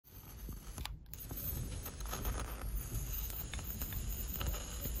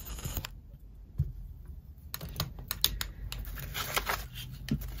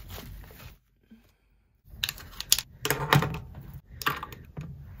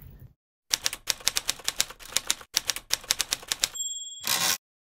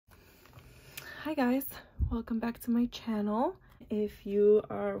Hi guys, welcome back to my channel. If you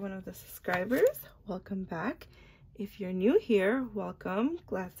are one of the subscribers, welcome back. If you're new here, welcome.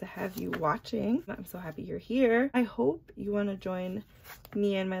 Glad to have you watching. I'm so happy you're here. I hope you want to join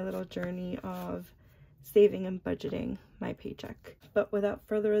me in my little journey of saving and budgeting my paycheck. But without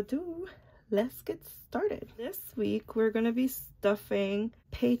further ado, let's get started. This week we're going to be stuffing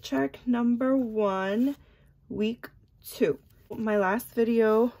paycheck number 1, week 2. My last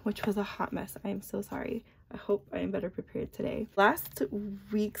video, which was a hot mess, I'm so sorry. I hope I am better prepared today. Last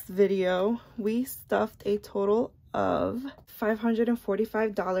week's video, we stuffed a total of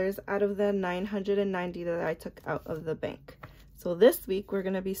 $545 out of the $990 that I took out of the bank. So this week, we're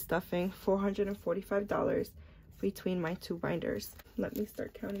gonna be stuffing $445 between my two binders. Let me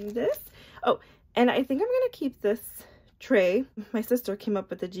start counting this. Oh, and I think I'm gonna keep this tray. My sister came up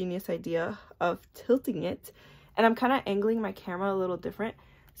with the genius idea of tilting it, and I'm kind of angling my camera a little different.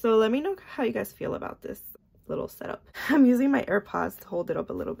 So let me know how you guys feel about this little setup. I'm using my AirPods to hold it up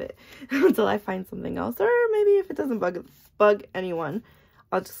a little bit until I find something else. Or maybe if it doesn't bug anyone,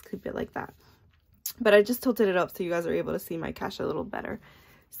 I'll just keep it like that. But I just tilted it up so you guys are able to see my cash a little better.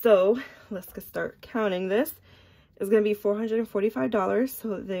 So let's start counting this. It's going to be $445.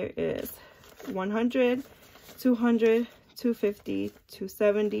 So there is 100, 200, 250,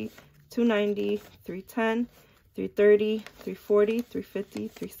 270, 290, 310, 330, 340, 350,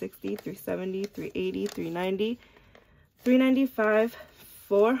 360, 370, 380, 390, 395,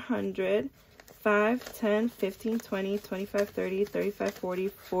 400, 5, 10, 15, 20, 25, 30, 35, 40,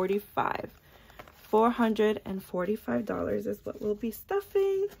 45. $445 is what we'll be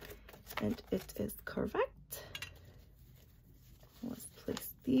stuffing, and it is correct. Let's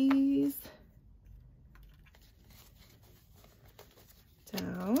place these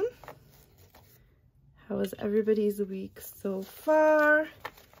down. How was everybody's week so far?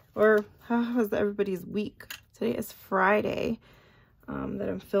 Or how was everybody's week? Today is Friday that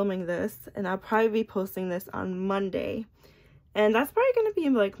I'm filming this, and I'll probably be posting this on Monday. And that's probably going to be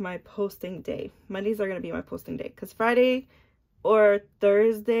like my posting day. Mondays are going to be my posting day, because Friday or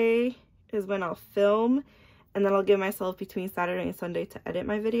Thursday is when I'll film, and then I'll give myself between Saturday and Sunday to edit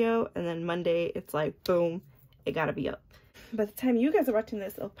my video, and then Monday it's like boom, it gotta be up. By the time you guys are watching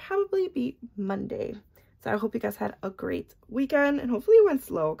this, it'll probably be Monday. So I hope you guys had a great weekend, and hopefully it went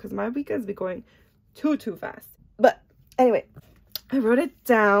slow, because my weekends be going too fast. But anyway, I wrote it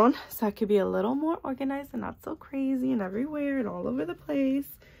down so I could be a little more organized and not so crazy and everywhere and all over the place.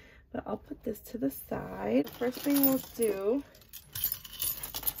 But I'll put this to the side. First thing we'll do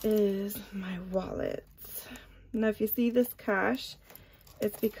is my wallet. Now if you see this cash,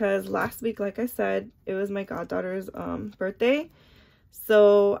 it's because last week, like I said, it was my goddaughter's birthday.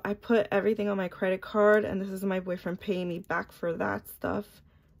 So I put everything on my credit card, and this is my boyfriend paying me back for that stuff.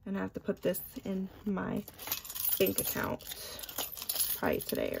 And I have to put this in my bank account probably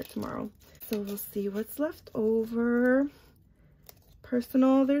today or tomorrow. So we'll see what's left over.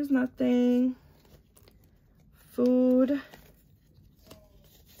 Personal, there's nothing. Food,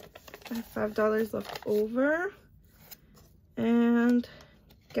 I have $5 left over. And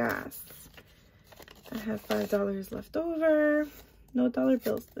gas, I have $5 left over. No dollar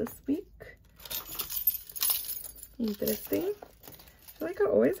bills this week. Interesting. I feel like I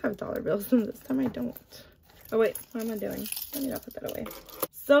always have dollar bills, and this time I don't. Oh wait, what am I doing? Let me not put that away.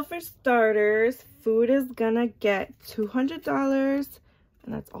 So for starters, food is gonna get $200,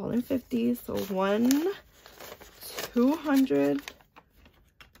 and that's all in 50s. So 200.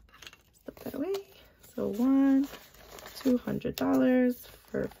 Put that away. So $200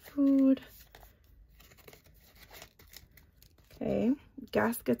 for food. Okay,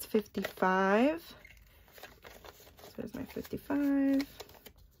 gas gets 55. So there's my 55.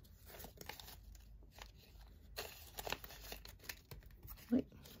 Wait,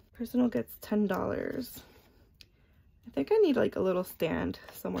 personal gets $10. I think I need like a little stand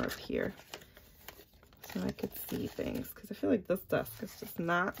somewhere up here so I could see things, because I feel like this desk is just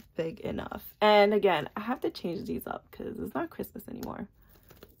not big enough. And again, I have to change these up because it's not Christmas anymore.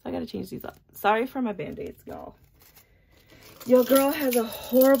 So I gotta change these up. Sorry for my band-aids, y'all. Your girl has a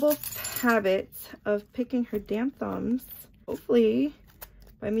horrible habit of picking her damn thumbs. Hopefully,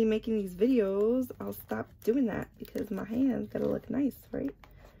 by me making these videos, I'll stop doing that, because my hands gotta look nice, right?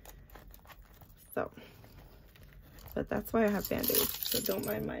 So, but that's why I have band-aids, so don't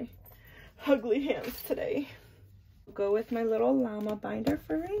mind my ugly hands today. I'll go with my little llama binder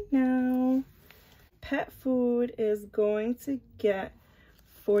for right now. Pet food is going to get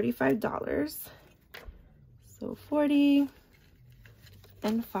 $45. So 40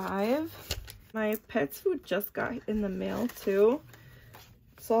 and 5. My pet's food just got in the mail too.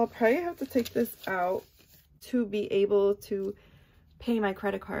 So I'll probably have to take this out to be able to pay my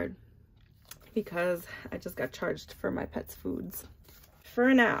credit card because I just got charged for my pet's foods.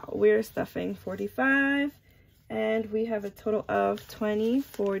 For now, we're stuffing 45 and we have a total of 20,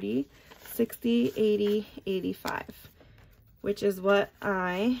 40, 60, 80, 85, which is what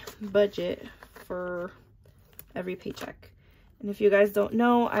I budget for every paycheck. And if you guys don't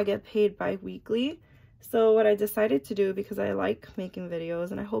know, I get paid bi-weekly. So what I decided to do, because I like making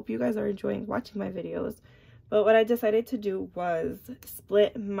videos and I hope you guys are enjoying watching my videos, but what I decided to do was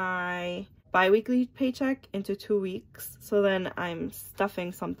split my bi-weekly paycheck into 2 weeks. So then I'm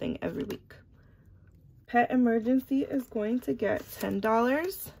stuffing something every week. Pet emergency is going to get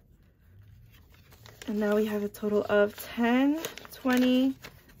 $10. And now we have a total of 10, 20,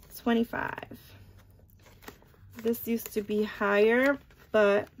 25. This used to be higher,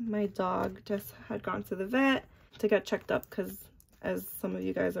 but my dog just had gone to the vet to get checked up because, as some of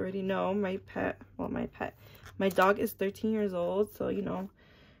you guys already know, my dog is 13 years old, so you know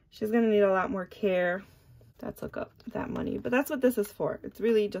she's gonna need a lot more care. That took up that money, but that's what this is for. It's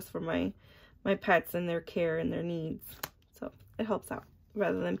really just for my pets and their care and their needs, so it helps out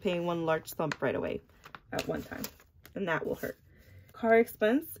rather than paying one large lump right away at one time, and that will hurt. Car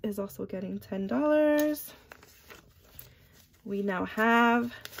expense is also getting $10. We now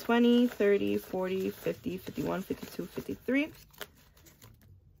have 20, 30, 40, 50, 51, 52, 53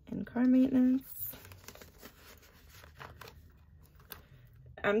 in car maintenance.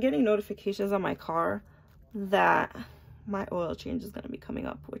 I'm getting notifications on my car that my oil change is going to be coming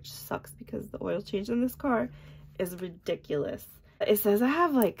up, which sucks because the oil change in this car is ridiculous. It says I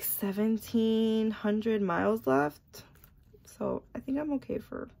have like 1,700 miles left, so I think I'm okay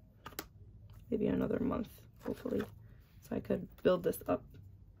for maybe another month, hopefully. I could build this up.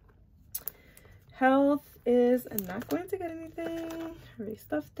 Health is not going to get anything. I already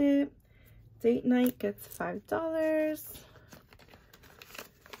stuffed it. Date night gets $5,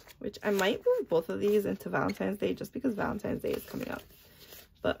 which I might move both of these into Valentine's Day just because Valentine's Day is coming up.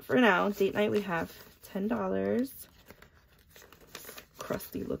 But for now, date night we have $10.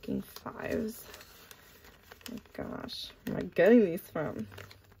 Crusty looking fives. Oh my gosh, where am I getting these from?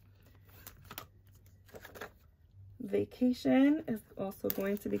 Vacation is also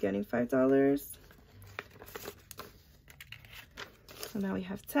going to be getting $5. So now we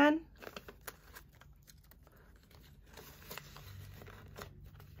have 10.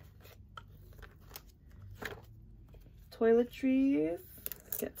 Toiletries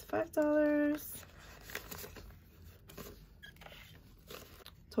gets $5.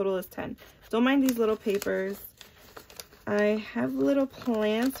 Total is 10. Don't mind these little papers. I have little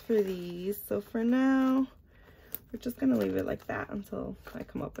plans for these, so for now we're just gonna leave it like that until I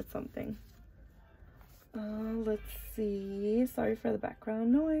come up with something. Let's see. Sorry for the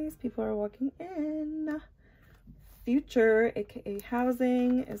background noise. People are walking in. Future, aka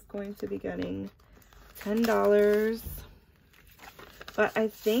housing, is going to be getting $10. But I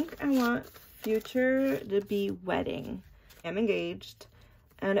think I want future to be wedding. I'm engaged,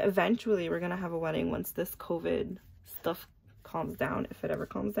 and eventually we're gonna have a wedding once this COVID stuff calms down, if it ever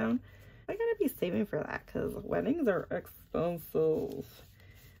calms down. I gotta be saving for that because weddings are expensive.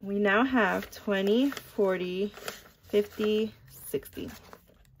 We now have 20, 40, 50, 60.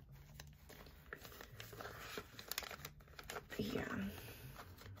 Yeah.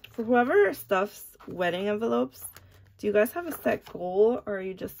 For whoever stuffs wedding envelopes, do you guys have a set goal or are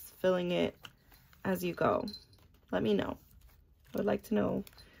you just filling it as you go? Let me know. I would like to know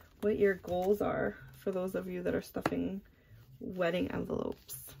what your goals are for those of you that are stuffing wedding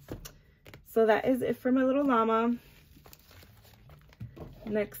envelopes. So that is it for my little llama.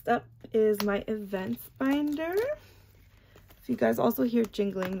 Next up is my events binder. If you guys also hear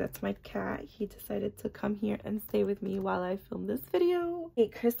jingling, that's my cat. He decided to come here and stay with me while I film this video. Okay,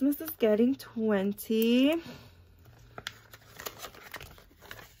 Christmas is getting 20.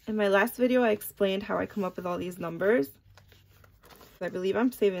 In my last video, I explained how I come up with all these numbers. I believe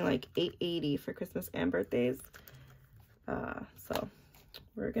I'm saving like $8.80 for Christmas and birthdays. So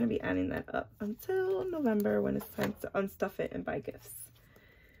we're going to be adding that up until November when it's time to unstuff it and buy gifts.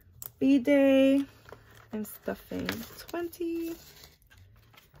 B-Day, I'm stuffing 20.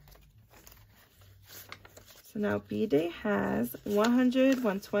 So now B-Day has 100,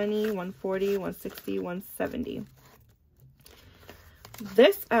 120, 140, 160, 170.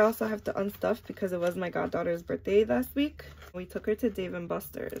 This I also have to unstuff because it was my goddaughter's birthday last week. We took her to Dave &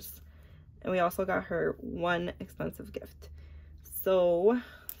 Buster's and we also got her one expensive gift. So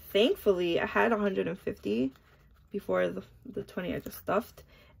thankfully I had 150 before the 20 I just stuffed,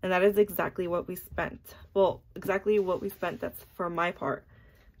 and that is exactly what we spent. Well, exactly what we spent, that's for my part.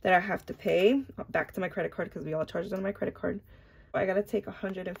 that I have to pay back to my credit card because we all charged on my credit card. I gotta take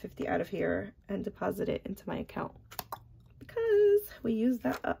 150 out of here and deposit it into my account because we used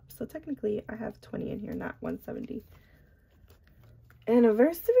that up. So technically I have 20 in here, not 170.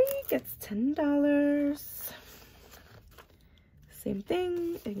 Anniversary gets $10. Same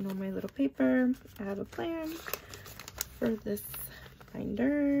thing, ignore my little paper. I have a plan for this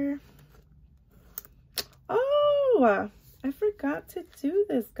binder. Oh, I forgot to do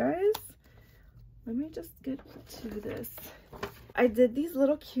this, guys. Let me just get to this. I did these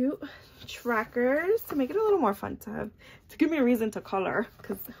little cute trackers to make it a little more fun to give me a reason to color,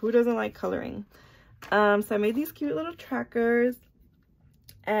 because who doesn't like coloring? So I made these cute little trackers,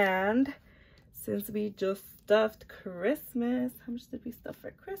 and since we just stuffed Christmas, how much did we stuff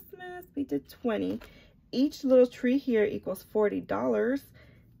for Christmas? We did 20. Each little tree here equals $40,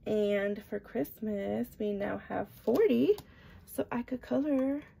 and for Christmas we now have 40, so I could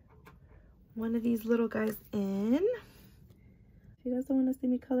color one of these little guys in. If you doesn't want to see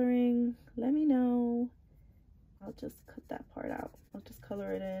me coloring, let me know. I'll just cut that part out. I'll just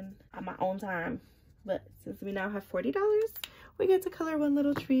color it in at my own time. But since we now have $40, we get to color one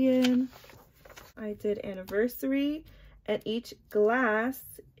little tree in. I did anniversary, and each glass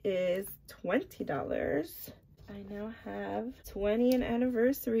is $20. I now have 20 in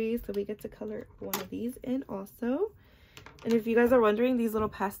anniversary, so we get to color one of these in also. And if you guys are wondering, these little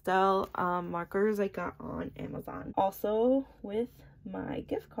pastel markers I got on Amazon. Also with my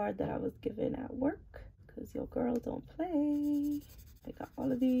gift card that I was given at work, because your girl don't play. I got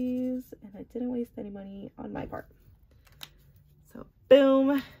all of these and I didn't waste any money on my part. So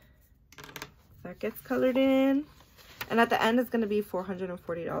boom, that gets colored in. And at the end it's going to be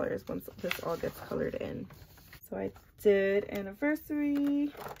 $440 once this all gets colored in. So I did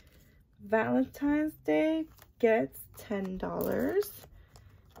anniversary. Valentine's Day gets $10,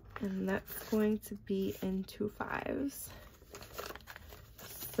 and that's going to be in 2 5s.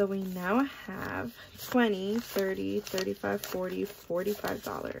 So we now have $20, $30, $35, $40,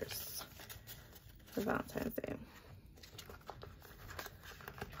 $45 for Valentine's Day.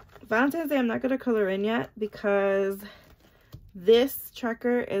 Valentine's Day I'm not going to color in yet because this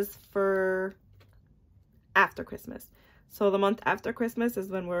tracker is for after Christmas. So the month after Christmas is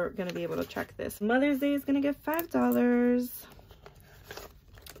when we're going to be able to track this. Mother's Day is going to get $5.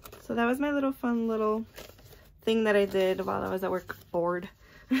 So that was my little fun little thing that I did while I was at work bored.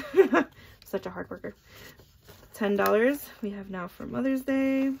 Such a hard worker. $10 we have now for Mother's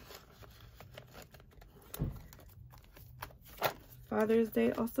Day. Father's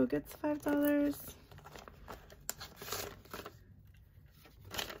Day also gets $5.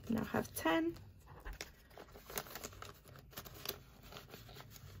 Now have 10.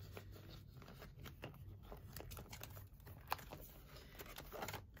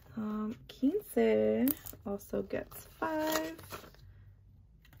 Quince also gets 5.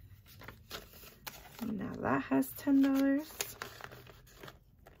 Now that has $10.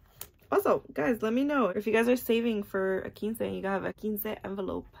 Also, guys, let me know if you guys are saving for a quince and you have a quince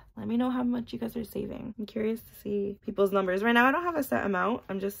envelope. Let me know how much you guys are saving. I'm curious to see people's numbers. Right now, I don't have a set amount.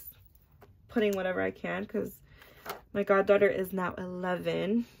 I'm just putting whatever I can because my goddaughter is now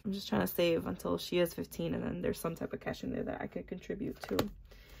 11. I'm just trying to save until she is 15, and then there's some type of cash in there that I could contribute to.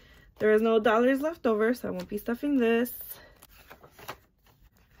 There is no dollars left over, so I won't be stuffing this.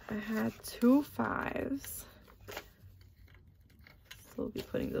 I had 2 5s. So we'll be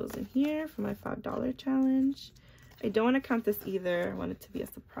putting those in here for my $5 challenge. I don't want to count this either. I want it to be a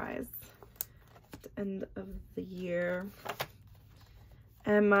surprise at the end of the year.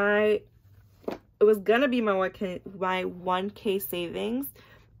 And it was gonna be my 1K savings,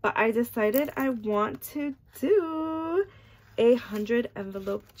 but I decided I want to do a 100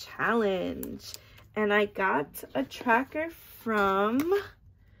 envelope challenge. And I got a tracker from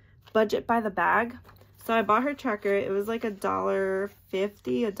Budget by the Bag. So I bought her tracker. It was like $1.50,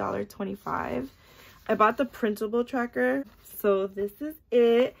 $1.25. I bought the printable tracker. So this is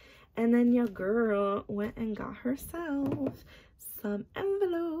it. And then your girl went and got herself some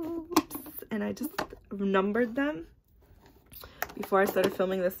envelopes. And I just numbered them before I started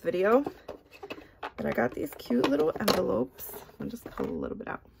filming this video. But I got these cute little envelopes. I'll just pull a little bit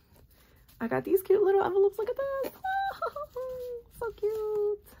out. I got these cute little envelopes. Look at this. Oh, so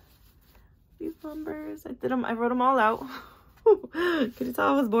cute. These numbers. I did them. I wrote them all out. Can you tell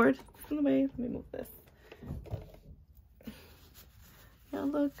I was bored? In the way. Let me move this. Yeah,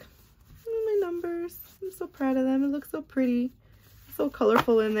 look. My numbers. I'm so proud of them. It looks so pretty. So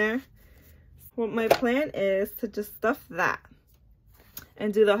colorful in there. Well, my plan is to just stuff that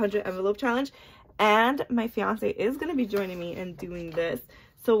and do the 100 envelope challenge. And my fiance is going to be joining me in doing this.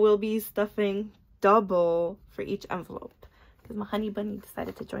 So we'll be stuffing double for each envelope because my honey bunny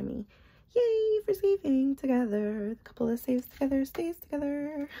decided to join me. Yay for saving together. The couple that saves together stays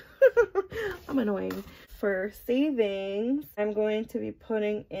together. I'm annoying. For savings, I'm going to be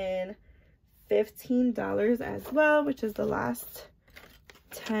putting in $15 as well, which is the last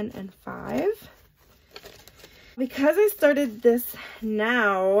 10 and 5. Because I started this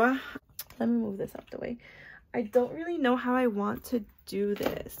now, let me move this out the way. I don't really know how I want to do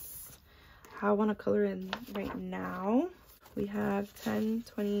this. How I want to color in right now. We have 10,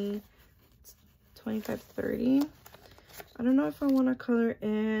 20, 25, 30. I don't know if I want to color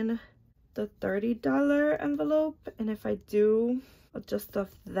in the $30 envelope, and if I do, I'll just stuff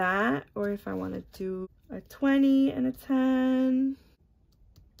that, or if I want to do a 20 and a 10.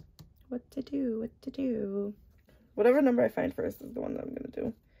 What to do? Whatever number I find first is the one that I'm gonna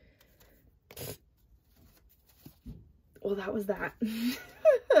do. Well, that was that.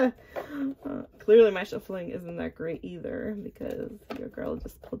 Clearly my shuffling isn't that great either, because your girl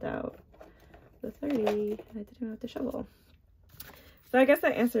just pulled out the 30 and I didn't have the shovel. So I guess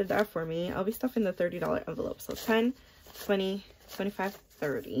that answered that for me. I'll be stuffing the $30 envelope. So 10, 20, 25,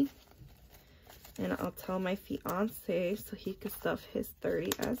 30. And I'll tell my fiance so he could stuff his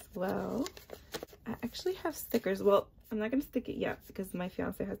 30 as well. I actually have stickers. Well, I'm not going to stick it yet because my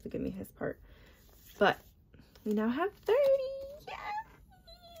fiance has to give me his part. But we now have 30.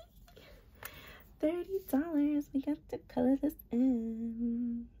 Yay! $30. We got to color this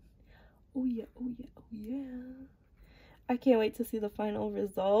in. Oh yeah, oh yeah, oh yeah. I can't wait to see the final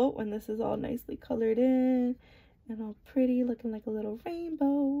result when this is all nicely colored in and all pretty, looking like a little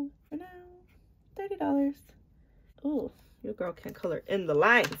rainbow. For now, $30. Oh, your girl can't color in the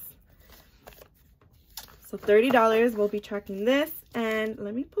lines. So $30, we'll be tracking this. And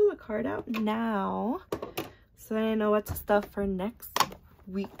let me pull a card out now so that I know what to stuff for next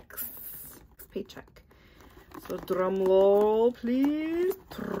week's paycheck. So drum roll, please.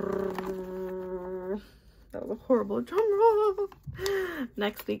 That was a horrible drum roll.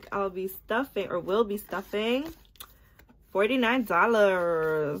 Next week I'll be stuffing, or will be stuffing,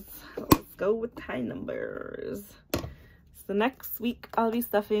 $49. Let's go with high numbers. So next week I'll be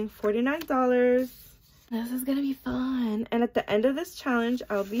stuffing $49. This is gonna be fun. And at the end of this challenge,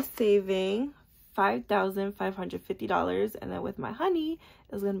 I'll be saving $5,550, and then with my honey,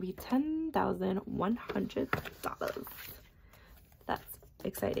 it's gonna be $10,100. That's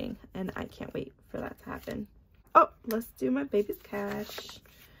exciting, and I can't wait for that to happen. Oh, let's do my baby's cash.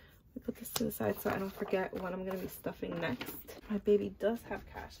 Let me put this to the side so I don't forget what I'm gonna be stuffing next. My baby does have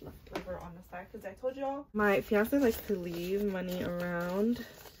cash left over on the side because I told y'all my fiance likes to leave money around.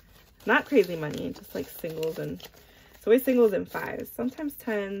 Not crazy money, just like singles, and it's always singles and 5s, sometimes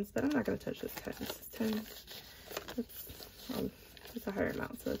 10s, but I'm not gonna touch this 10. This is 10. It's a higher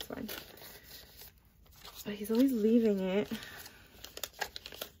amount, so it's fine. But he's always leaving it.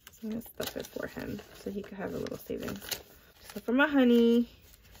 So I'm gonna stuff it for him so he could have a little savings. So for my honey,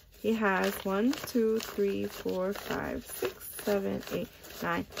 he has 1, 2, 3, 4, 5, 6, 7, 8,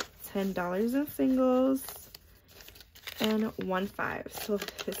 9, $10 in singles and 1 5. So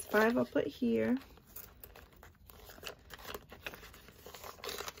his 5 I'll put here.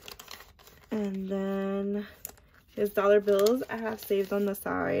 And then his dollar bills I have saved on the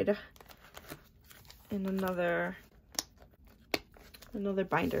side in another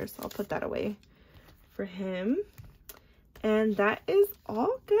binder, so I'll put that away for him. And that is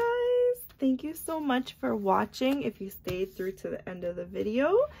all, guys. Thank you so much for watching. If you stayed through to the end of the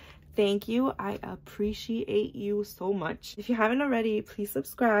video, thank you. I appreciate you so much. If you haven't already, please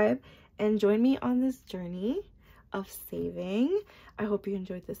subscribe and join me on this journey of saving. I hope you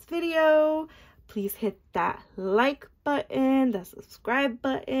enjoyed this video. Please hit that like button, the subscribe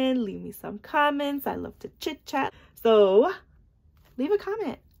button, leave me some comments. I love to chit chat, so leave a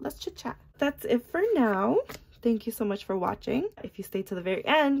comment. Let's chit chat. That's it for now. Thank you so much for watching. If you stay to the very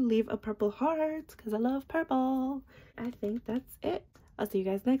end, leave a purple heart because I love purple. I think that's it. I'll see you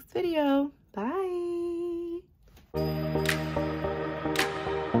guys next video. Bye.